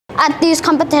at these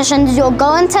competitions, you'll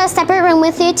go into a separate room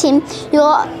with your team.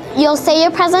 You'll say your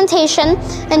presentation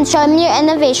and show them your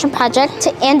innovation project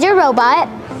and your robot.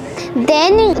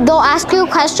 Then they'll ask you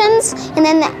questions, and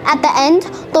then at the end,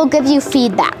 they'll give you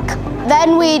feedback.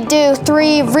 Then we do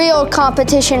 3 real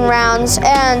competition rounds,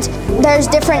 and there's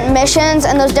different missions,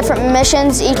 and those different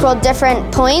missions equal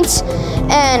different points.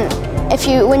 And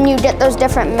when you get those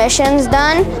different missions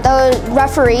done, those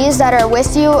referees that are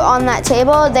with you on that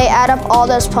table, they add up all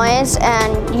those points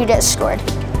and you get scored.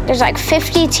 There's like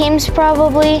 50 teams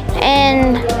probably,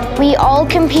 and we all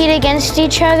compete against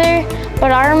each other,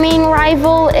 but our main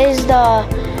rival is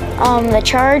the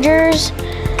Chargers.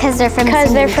 Because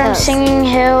they're from Singing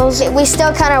Hills. We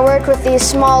still kind of work with these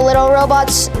small little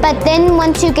robots. But then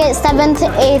once you get 7th to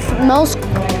 8th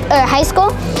high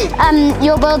school,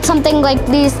 you'll build something like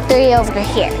these 3 over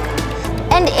here.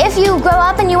 And if you grow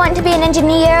up and you want to be an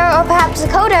engineer or perhaps a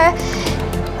coder,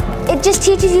 it just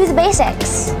teaches you the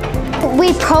basics.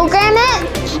 We program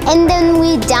it, and then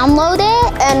we download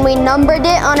it, and we numbered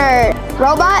it on our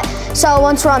robot. So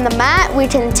once we're on the mat, we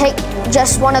can take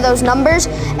just one of those numbers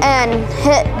and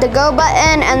hit the go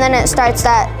button, and then it starts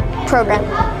that program.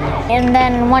 And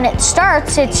then when it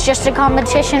starts, it's just a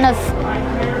competition of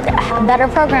better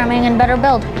programming and better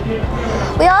build.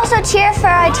 We also cheer for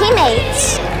our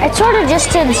teammates. It's sort of just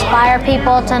to inspire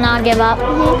people to not give up.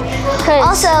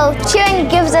 Also, cheering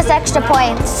gives us extra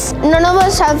points. None of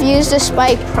us have used the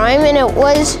Spike Prime, and it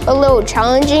was a little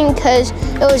challenging because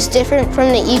it was different from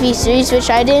the EV3s, which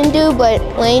I didn't do, but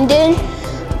Lane did.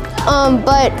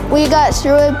 But we got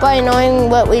through it by knowing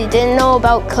what we didn't know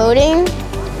about coding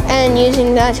and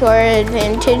using that to our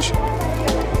advantage.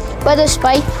 But the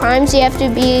Spike Primes, you have to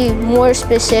be more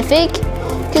specific,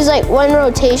 because like one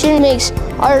rotation makes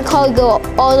our call go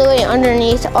all the way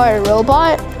underneath our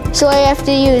robot. So I have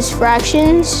to use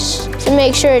fractions to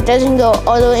make sure it doesn't go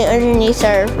all the way underneath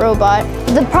our robot.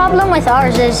 The problem with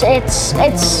ours is it's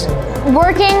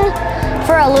working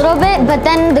for a little bit, but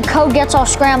then the code gets all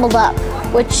scrambled up,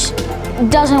 which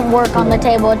doesn't work on the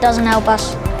table. It doesn't help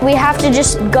us. We have to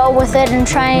just go with it and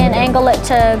try and angle it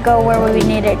to go where we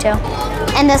need it to.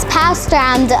 And this past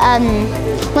round,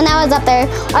 when I was up there,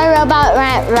 our robot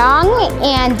went wrong,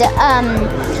 and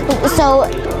so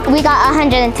we got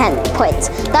 110 points.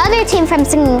 The other team from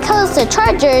Singing Hills, the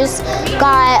Chargers,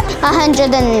 got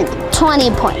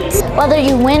 120 points. Whether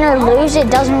you win or lose,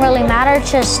 it doesn't really matter.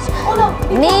 Just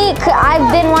me,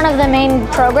 I've been one of the main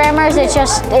programmers.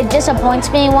 It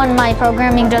disappoints me when my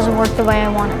programming doesn't work the way I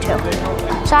want it to.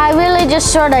 So I really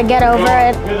just sort of get over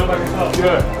it.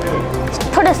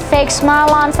 Put a fake smile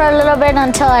on for a little bit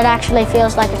until it actually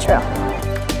feels like it's real.